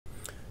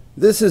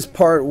This is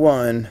part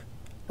one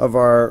of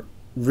our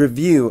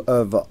review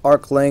of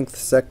arc length,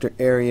 sector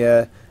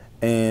area,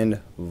 and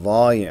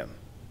volume.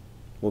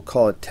 We'll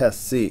call it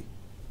test C.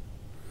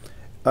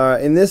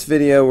 In this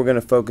video we're going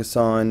to focus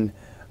on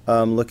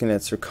looking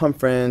at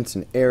circumference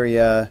and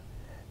area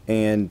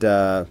and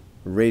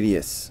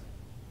radius.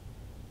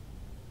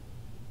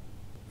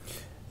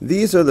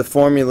 These are the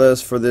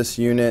formulas for this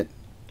unit.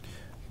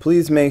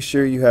 Please make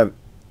sure you have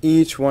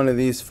each one of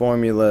these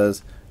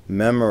formulas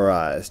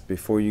memorized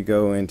before you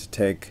go in to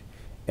take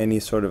any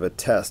sort of a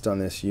test on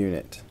this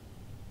unit.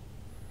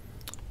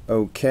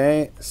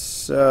 Okay,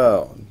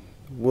 so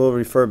we'll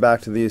refer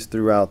back to these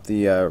throughout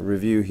the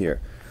review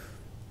here.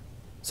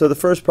 So the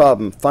first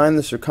problem, find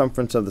the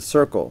circumference of the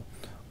circle.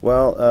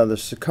 Well, the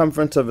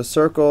circumference of a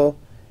circle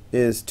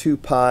is 2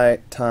 pi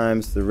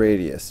times the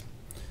radius.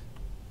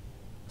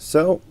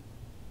 So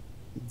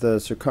the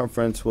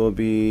circumference will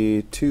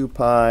be 2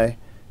 pi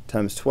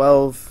times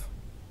 12,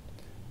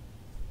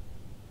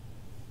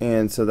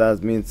 and so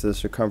that means the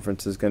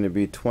circumference is going to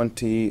be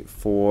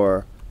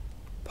 24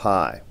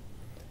 pi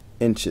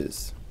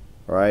inches.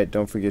 Alright,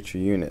 don't forget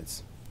your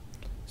units.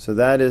 So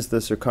that is the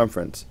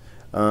circumference.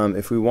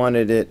 If we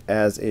wanted it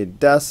as a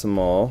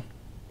decimal,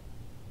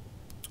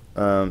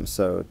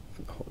 so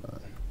hold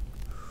on,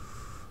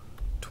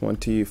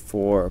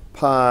 24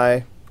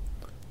 pi,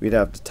 we'd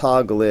have to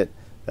toggle it.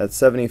 That's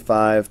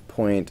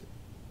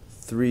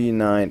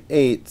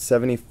 75.398,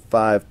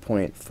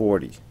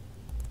 75.40.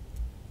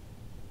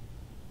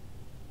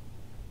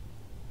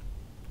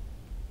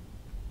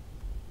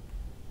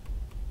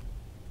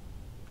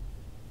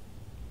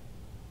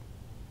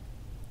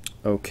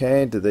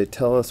 Okay, did they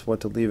tell us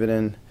what to leave it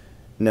in?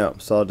 No,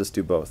 so I'll just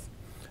do both.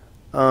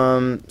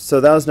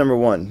 So that was number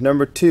one.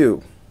 Number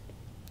two,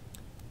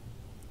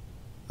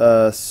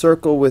 a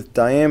circle with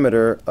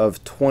diameter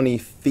of 20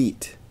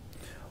 feet.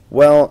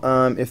 Well,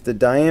 if the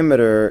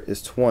diameter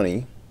is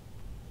 20,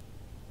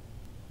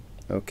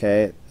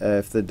 okay,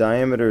 if the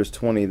diameter is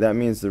 20, that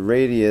means the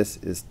radius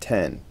is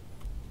 10.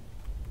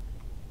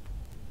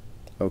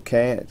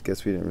 Okay, I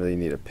guess we didn't really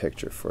need a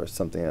picture for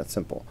something that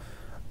simple.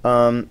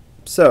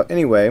 So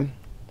anyway,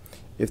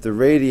 if the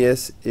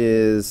radius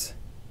is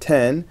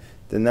 10,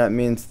 then that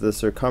means the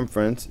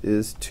circumference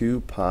is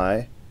 2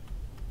 pi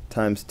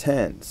times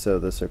 10. So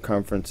the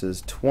circumference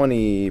is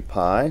 20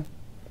 pi.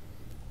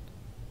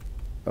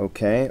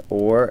 Okay,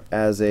 or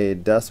as a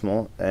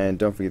decimal, and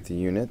don't forget the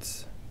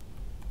units,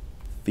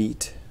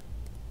 feet.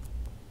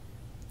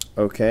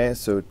 Okay,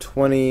 so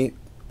 20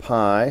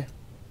 pi,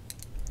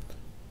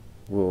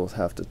 we'll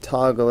have to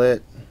toggle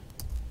it,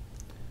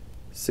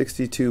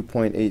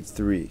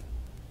 62.83.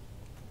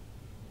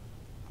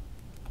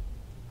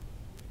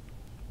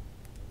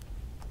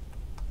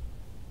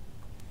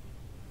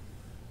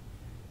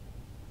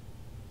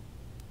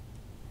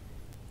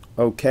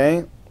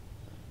 Okay,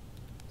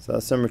 so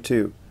that's number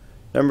two.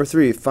 Number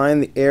three,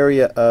 find the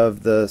area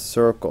of the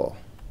circle.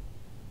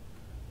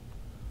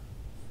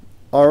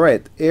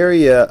 Alright, the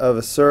area of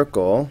a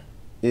circle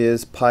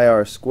is pi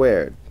r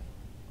squared.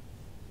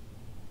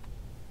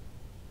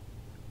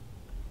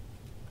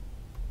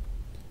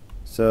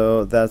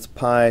 So that's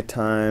pi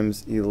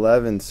times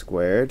 11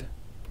 squared.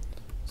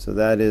 So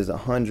that is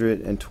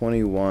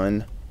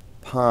 121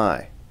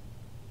 pi.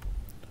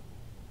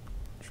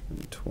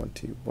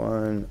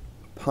 121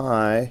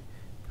 pi.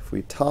 If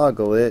we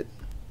toggle it,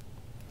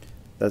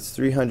 that's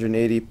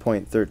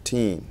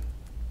 380.13.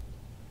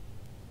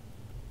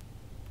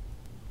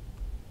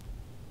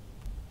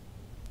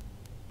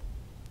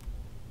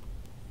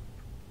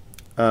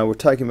 We're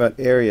talking about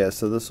area,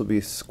 so this will be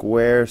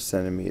square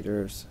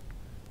centimeters.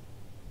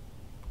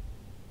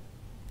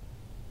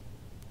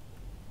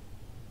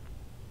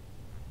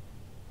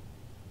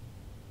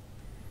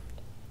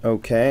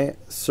 Okay,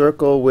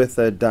 circle with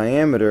a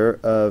diameter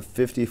of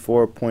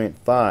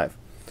 54.5.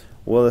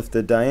 Well, if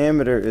the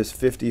diameter is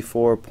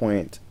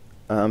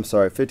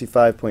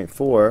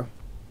 55.4,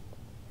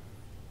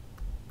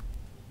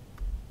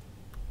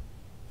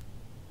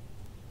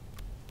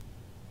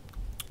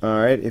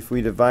 alright, if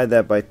we divide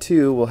that by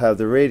 2, we'll have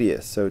the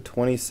radius, so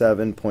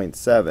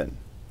 27.7.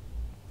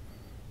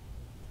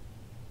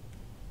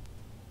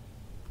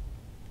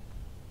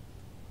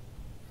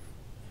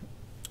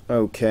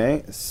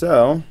 Okay,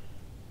 so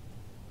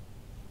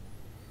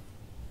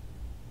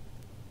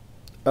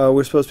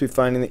we're supposed to be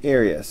finding the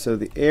area. So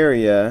the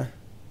area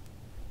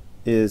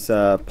is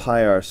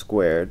pi r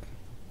squared.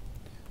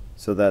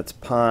 So that's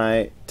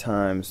pi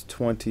times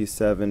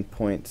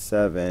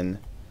 27.7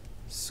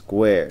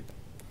 squared.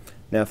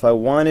 Now if I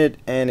wanted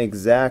an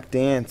exact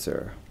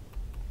answer,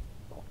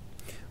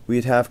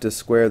 we'd have to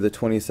square the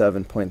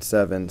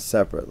 27.7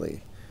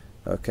 separately.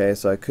 Okay,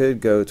 so I could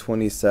go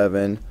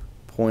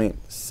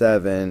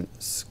 27.7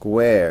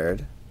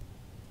 squared,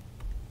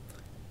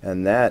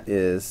 and that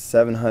is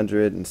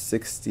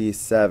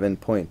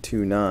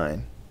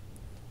 767.29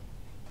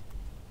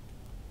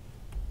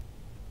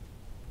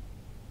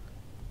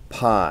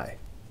 pi.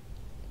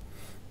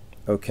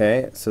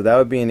 Okay, so that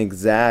would be an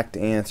exact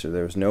answer.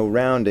 There was no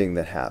rounding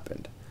that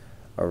happened.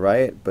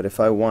 Alright, but if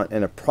I want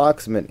an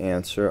approximate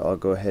answer, I'll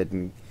go ahead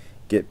and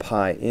get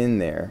pi in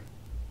there.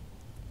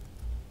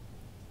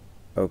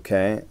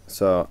 Okay,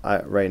 so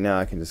right now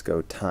I can just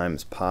go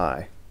times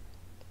pi.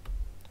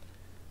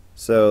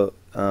 So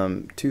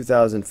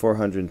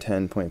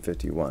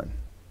 2410.51.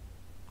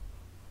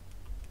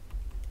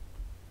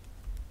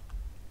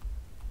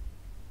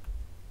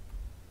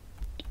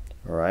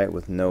 Alright,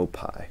 with no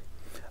pi.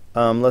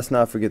 Let's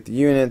not forget the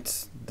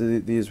units.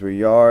 These were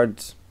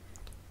yards,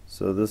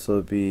 so this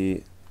will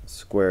be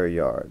square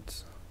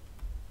yards.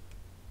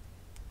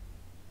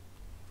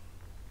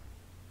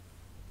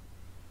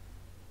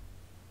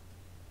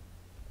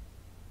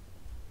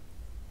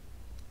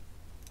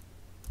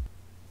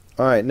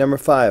 Alright, number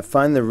 5.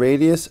 Find the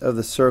radius of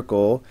the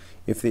circle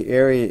if the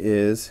area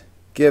is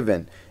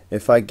given.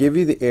 If I give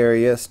you the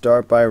area,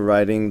 start by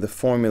writing the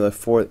formula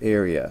for the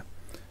area.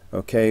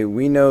 Okay,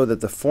 we know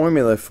that the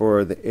formula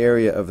for the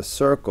area of a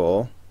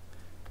circle,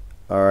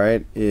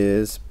 alright,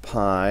 is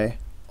pi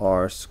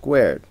r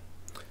squared.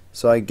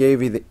 So I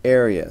gave you the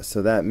area,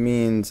 so that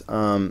means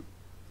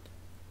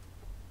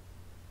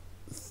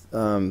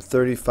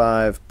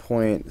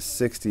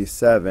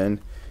 35.67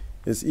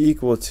 is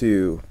equal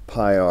to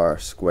pi r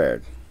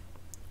squared.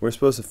 We're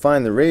supposed to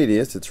find the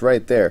radius, it's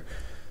right there.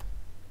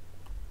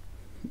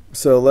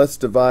 So let's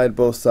divide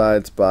both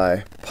sides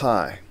by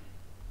pi.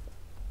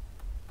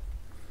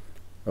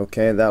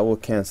 Okay, that will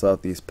cancel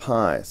out these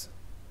pi's.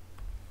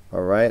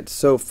 Alright,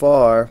 so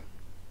far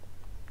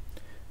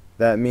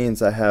that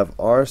means I have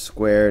r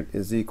squared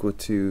is equal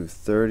to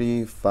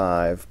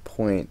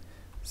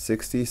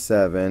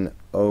 35.67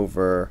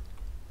 over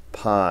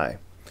pi.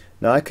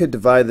 Now I could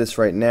divide this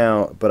right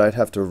now, but I'd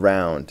have to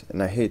round,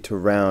 and I hate to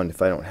round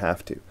if I don't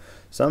have to.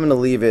 So I'm going to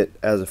leave it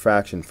as a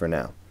fraction for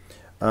now.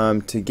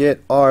 To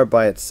get r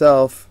by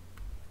itself,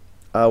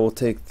 I will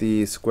take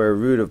the square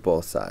root of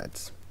both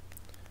sides.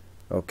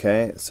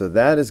 Okay, so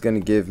that is going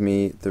to give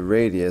me the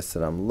radius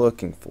that I'm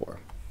looking for.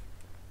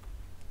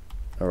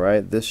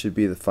 Alright, this should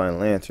be the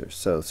final answer.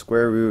 So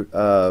square root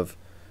of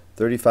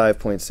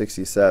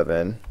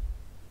 35.67.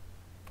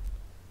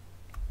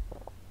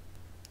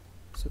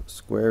 So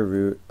square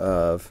root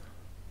of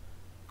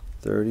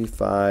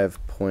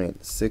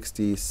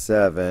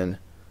 35.67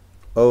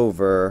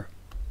 over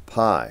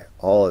pi,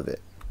 all of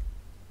it.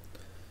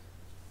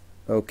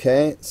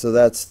 Okay, so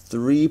that's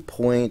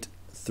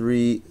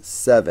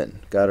 3.37.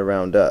 Got to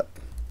round up.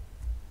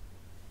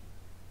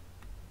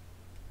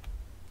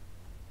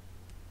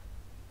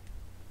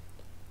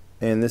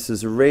 And this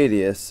is a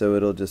radius, so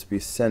it'll just be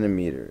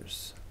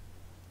centimeters.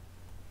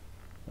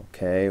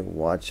 Okay,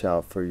 watch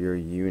out for your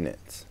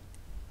units.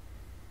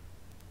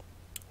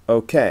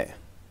 Okay.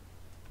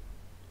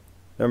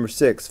 Number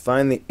 6,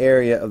 find the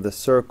area of the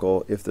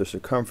circle if the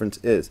circumference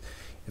is.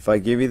 If I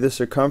give you the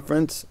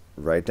circumference,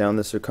 write down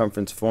the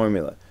circumference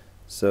formula.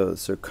 So the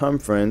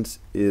circumference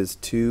is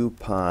 2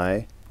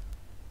 pi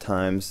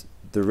times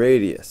the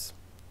radius.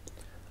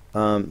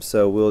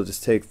 So we'll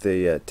just take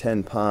the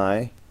 10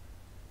 pi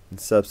and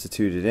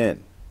substitute it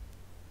in.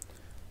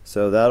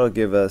 So that'll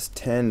give us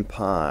 10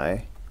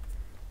 pi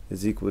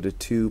is equal to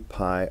 2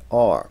 pi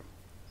r.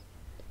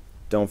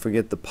 Don't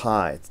forget the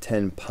pi, it's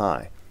 10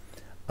 pi.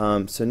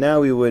 So now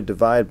we would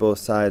divide both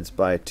sides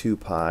by 2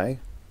 pi.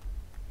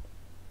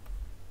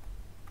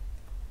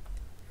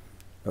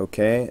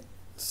 Okay,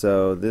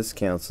 so this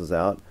cancels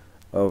out.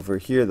 Over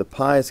here the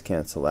pi's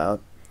cancel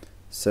out.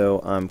 So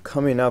I'm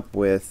coming up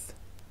with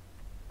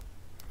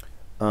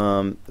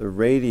the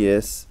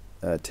radius,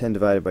 10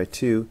 divided by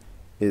 2,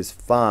 is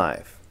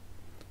 5.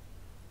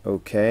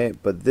 Okay,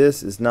 but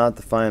this is not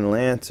the final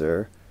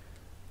answer.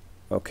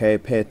 Okay,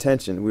 pay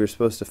attention. We were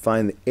supposed to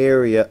find the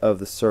area of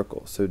the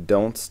circle. So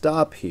don't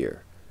stop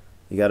here.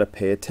 You got to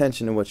pay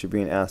attention to what you're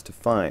being asked to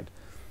find.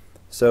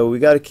 So we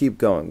got to keep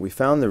going. We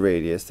found the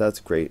radius. That's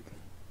great.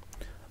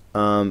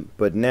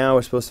 But now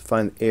we're supposed to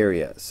find the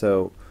area.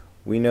 So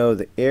we know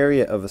the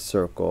area of a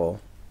circle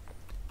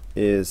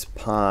is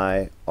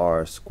pi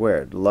r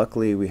squared.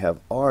 Luckily we have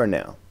r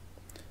now.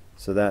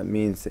 So that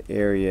means the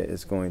area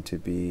is going to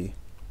be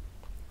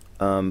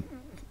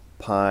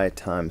pi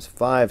times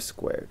 5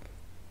 squared.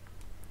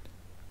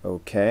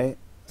 Okay,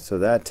 so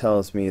that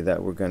tells me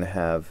that we're going to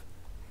have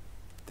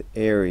the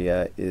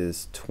area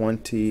is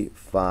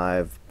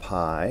 25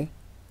 pi,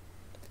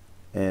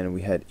 and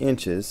we had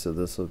inches, so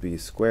this will be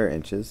square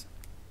inches.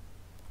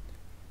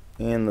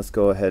 And let's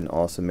go ahead and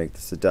also make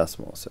this a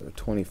decimal. So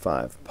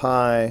 25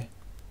 pi.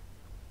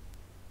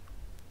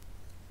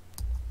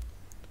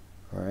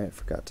 Alright,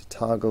 forgot to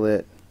toggle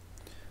it.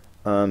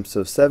 So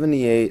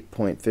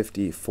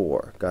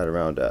 78.54. Got to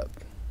round up.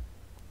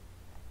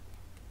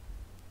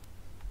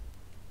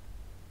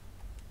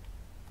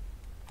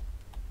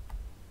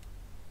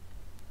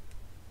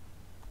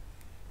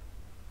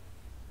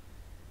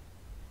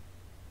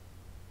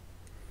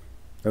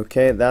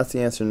 Okay, that's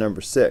the answer number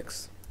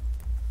 6.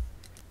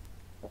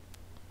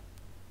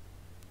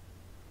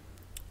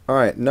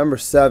 Alright, number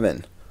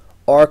 7,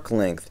 arc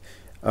length.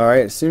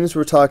 Alright, as soon as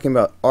we're talking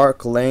about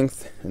arc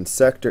length and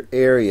sector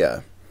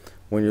area,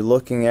 when you're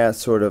looking at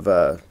sort of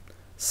a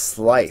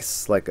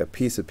slice, like a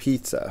piece of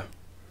pizza.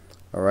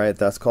 Alright,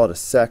 that's called a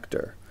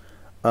sector.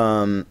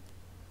 Then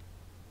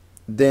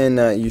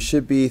you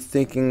should be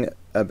thinking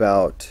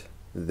about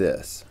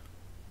this.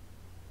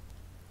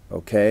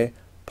 Okay,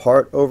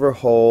 part over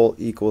whole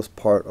equals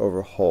part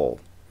over whole.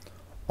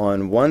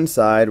 On one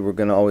side, we're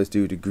going to always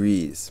do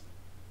degrees.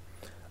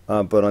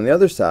 But on the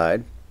other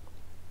side,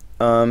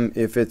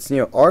 if it's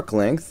arc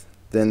length,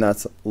 then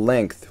that's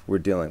length we're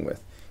dealing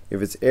with.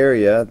 If it's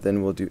area,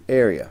 then we'll do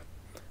area.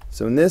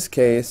 So in this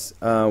case,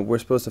 we're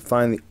supposed to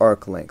find the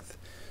arc length.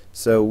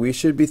 So we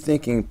should be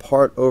thinking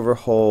part over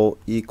whole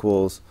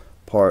equals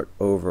part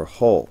over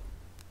whole.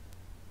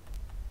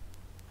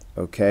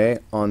 Okay,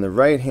 on the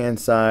right hand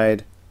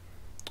side,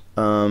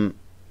 let's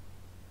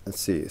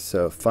see,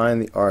 so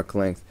find the arc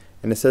length,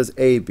 and it says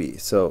AB,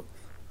 so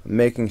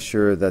making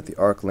sure that the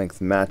arc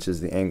length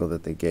matches the angle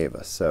that they gave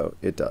us, so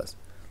it does.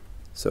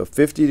 So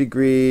 50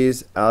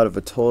 degrees out of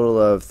a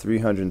total of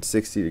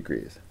 360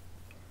 degrees.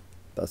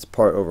 That's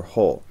part over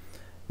whole.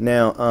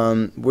 Now,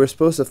 we're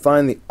supposed to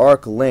find the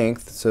arc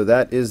length, so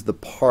that is the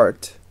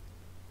part,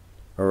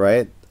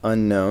 alright,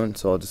 unknown,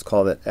 so I'll just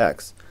call that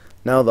x.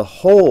 Now the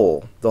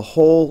whole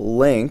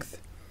length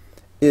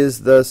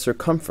is the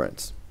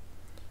circumference.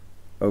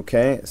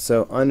 Okay,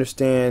 so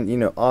understand,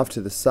 off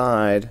to the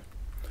side,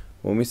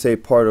 when we say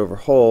part over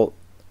whole,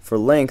 for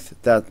length,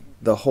 that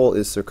the whole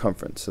is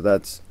circumference. So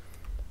that's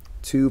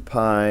 2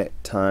 pi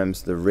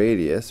times the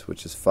radius,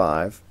 which is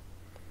 5.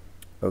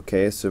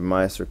 Okay, so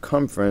my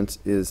circumference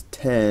is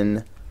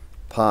 10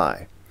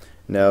 pi.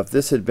 Now if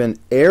this had been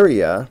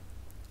area,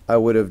 I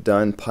would have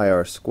done pi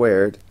r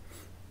squared,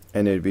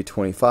 and it would be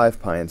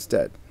 25 pi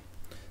instead.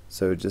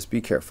 So just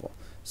be careful.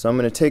 So I'm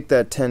going to take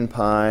that 10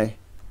 pi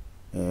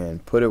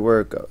and put it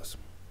where it goes.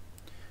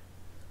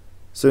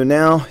 So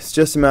now it's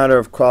just a matter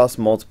of cross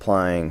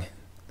multiplying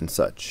and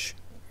such.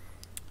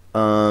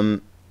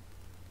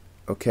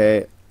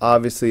 Okay,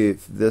 obviously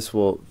this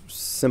will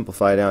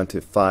simplify down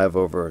to 5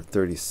 over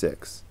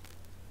 36.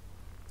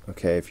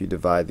 Okay, if you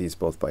divide these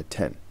both by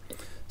 10.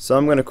 So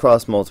I'm going to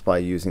cross multiply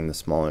using the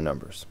smaller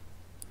numbers.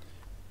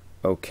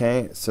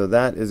 Okay, so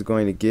that is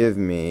going to give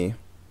me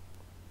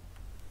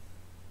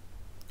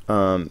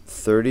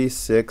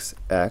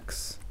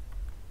 36x,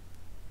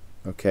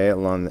 okay,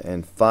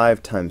 and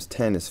 5 times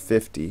 10 is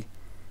 50,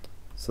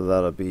 so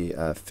that'll be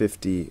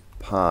 50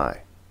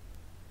 pi.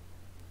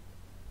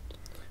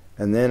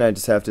 And then I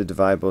just have to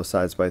divide both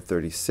sides by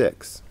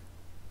 36.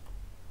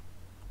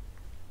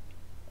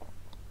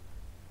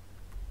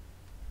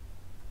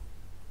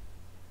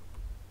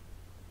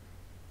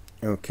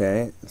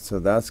 Okay, so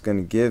that's going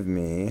to give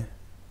me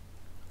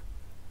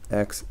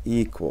x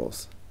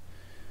equals,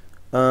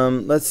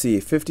 let's see,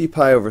 50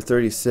 pi over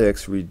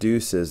 36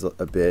 reduces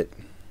a bit.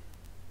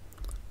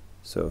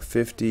 So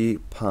 50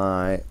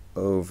 pi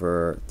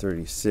over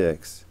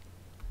 36,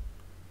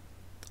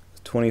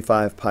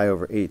 25 pi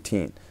over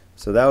 18.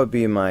 So that would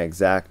be my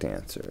exact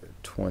answer,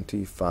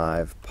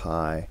 25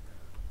 pi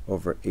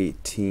over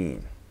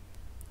 18.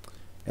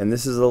 And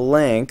this is a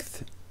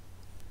length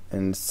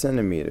in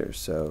centimeters,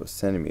 so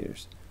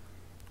centimeters.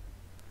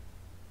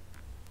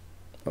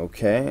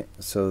 Okay,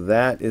 so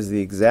that is the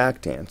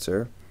exact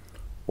answer,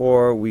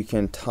 or we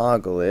can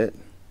toggle it,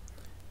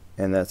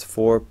 and that's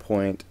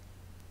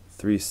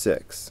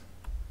 4.36.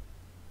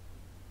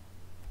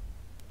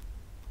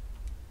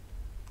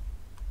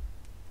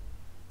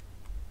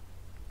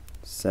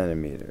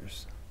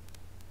 centimeters.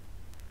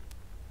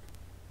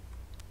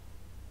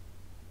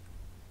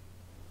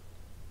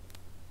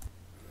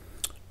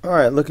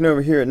 Alright, looking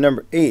over here at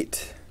number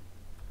 8.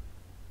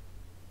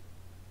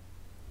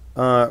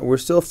 We're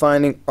still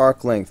finding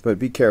arc length, but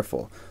be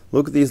careful.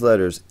 Look at these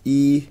letters,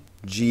 E,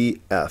 G,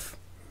 F.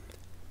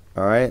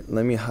 Alright,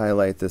 let me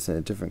highlight this in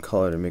a different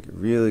color to make it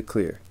really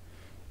clear.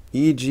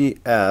 E, G,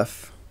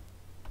 F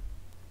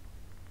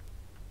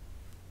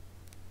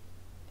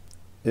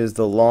is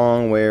the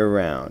long way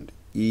around.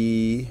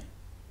 E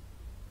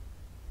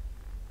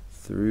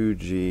through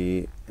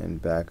G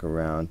and back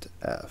around to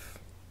F.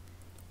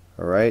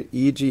 Alright,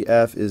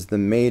 EGF is the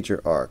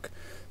major arc.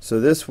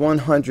 So this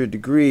 100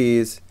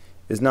 degrees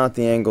is not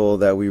the angle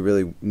that we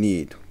really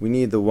need. We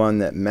need the one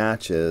that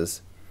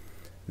matches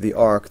the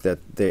arc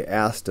that they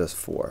asked us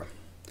for.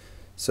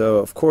 So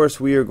of course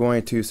we are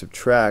going to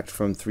subtract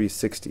from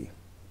 360.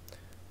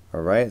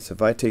 Alright, so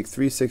if I take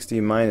 360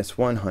 minus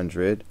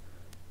 100,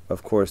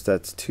 of course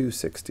that's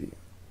 260.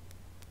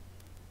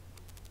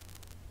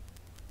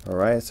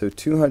 Alright, so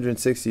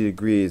 260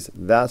 degrees,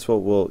 that's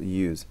what we'll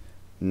use,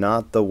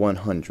 not the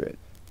 100.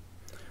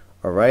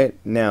 Alright,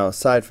 now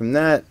aside from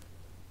that,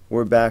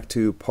 we're back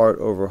to part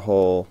over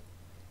whole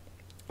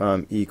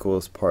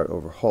equals part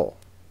over whole.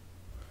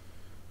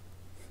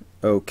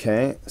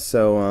 Okay,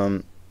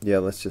 so yeah,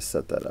 let's just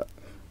set that up.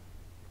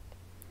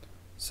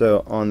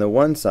 So on the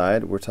one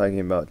side, we're talking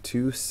about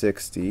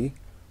 260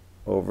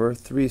 over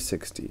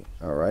 360,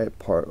 alright,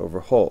 part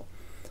over whole.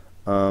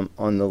 On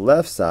the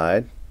left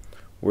side,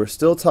 we're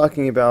still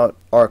talking about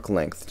arc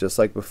length, just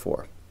like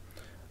before.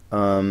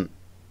 So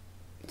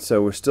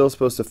we're still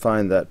supposed to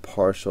find that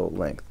partial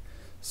length.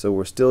 So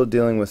we're still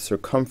dealing with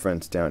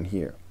circumference down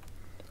here.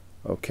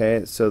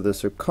 Okay, so the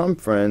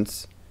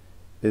circumference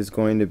is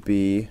going to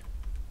be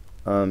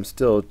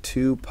still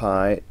 2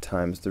 pi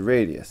times the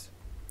radius.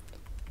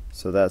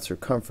 So that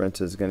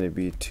circumference is going to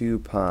be 2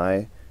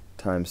 pi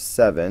times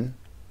 7.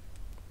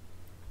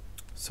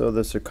 So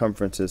the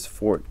circumference is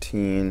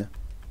 14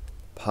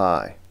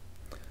 pi.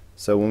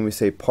 So when we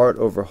say part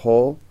over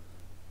whole,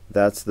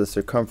 that's the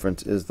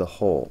circumference is the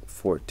whole,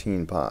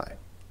 14 pi.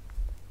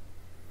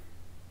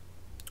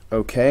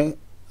 Okay,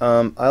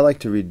 I like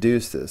to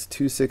reduce this.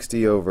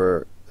 260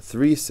 over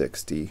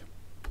 360.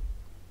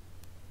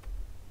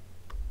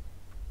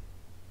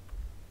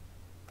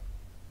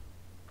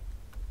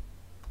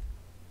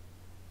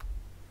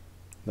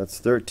 That's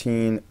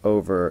 13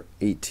 over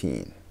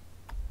 18.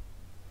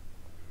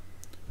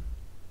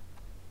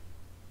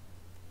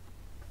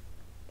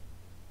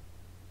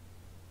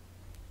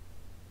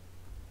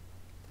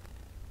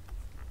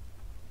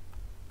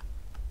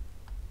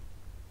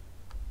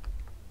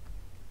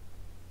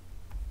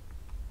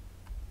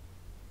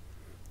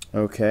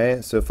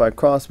 Okay, so if I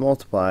cross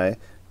multiply,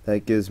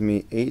 that gives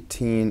me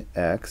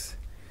 18x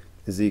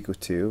is equal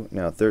to,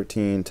 now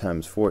 13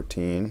 times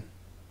 14.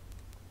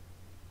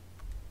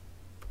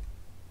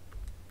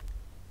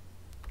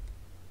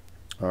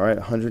 Alright,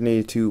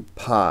 182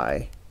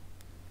 pi.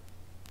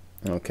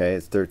 Okay,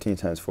 it's 13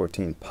 times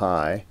 14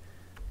 pi.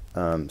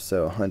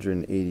 So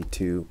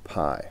 182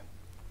 pi.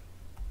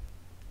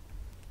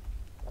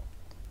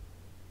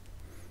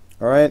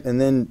 Alright, and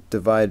then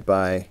divide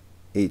by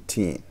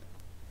 18.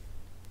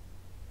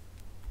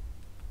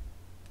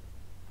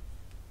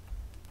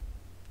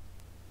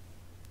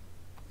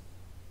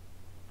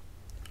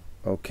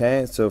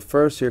 Okay, so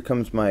first here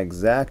comes my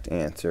exact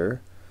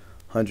answer,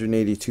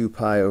 182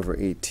 pi over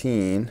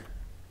 18.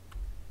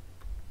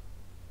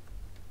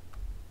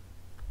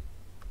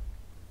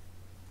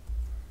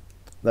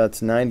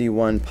 That's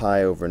 91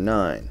 pi over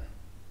 9.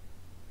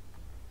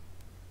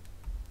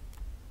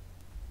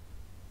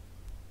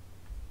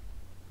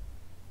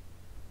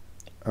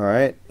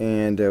 Alright,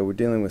 and we're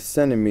dealing with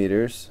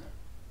centimeters,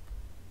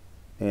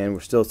 and we're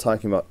still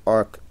talking about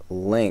arc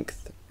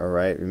length.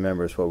 Alright,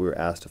 remember it's what we were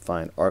asked to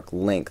find, arc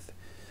length.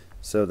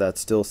 So that's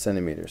still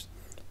centimeters.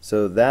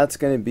 So that's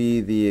going to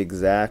be the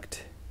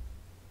exact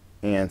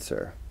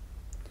answer.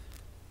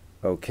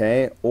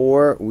 Okay,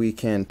 or we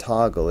can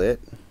toggle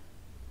it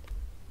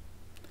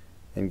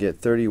and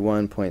get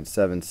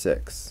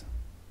 31.76.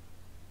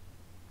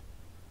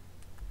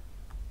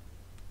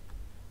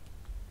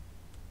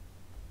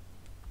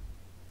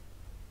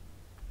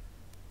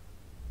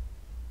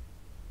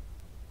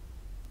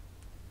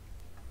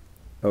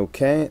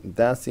 Okay,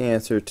 that's the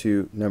answer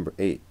to number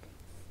 8.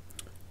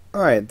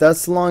 Alright,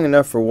 that's long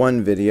enough for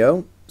one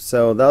video,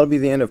 so that'll be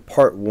the end of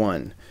part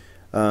 1.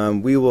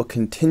 We will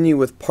continue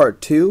with part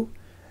 2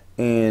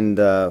 and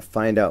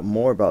find out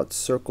more about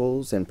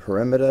circles and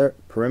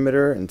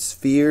perimeter and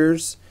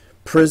spheres,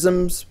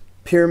 prisms,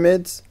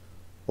 pyramids,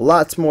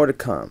 lots more to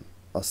come.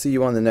 I'll see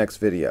you on the next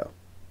video.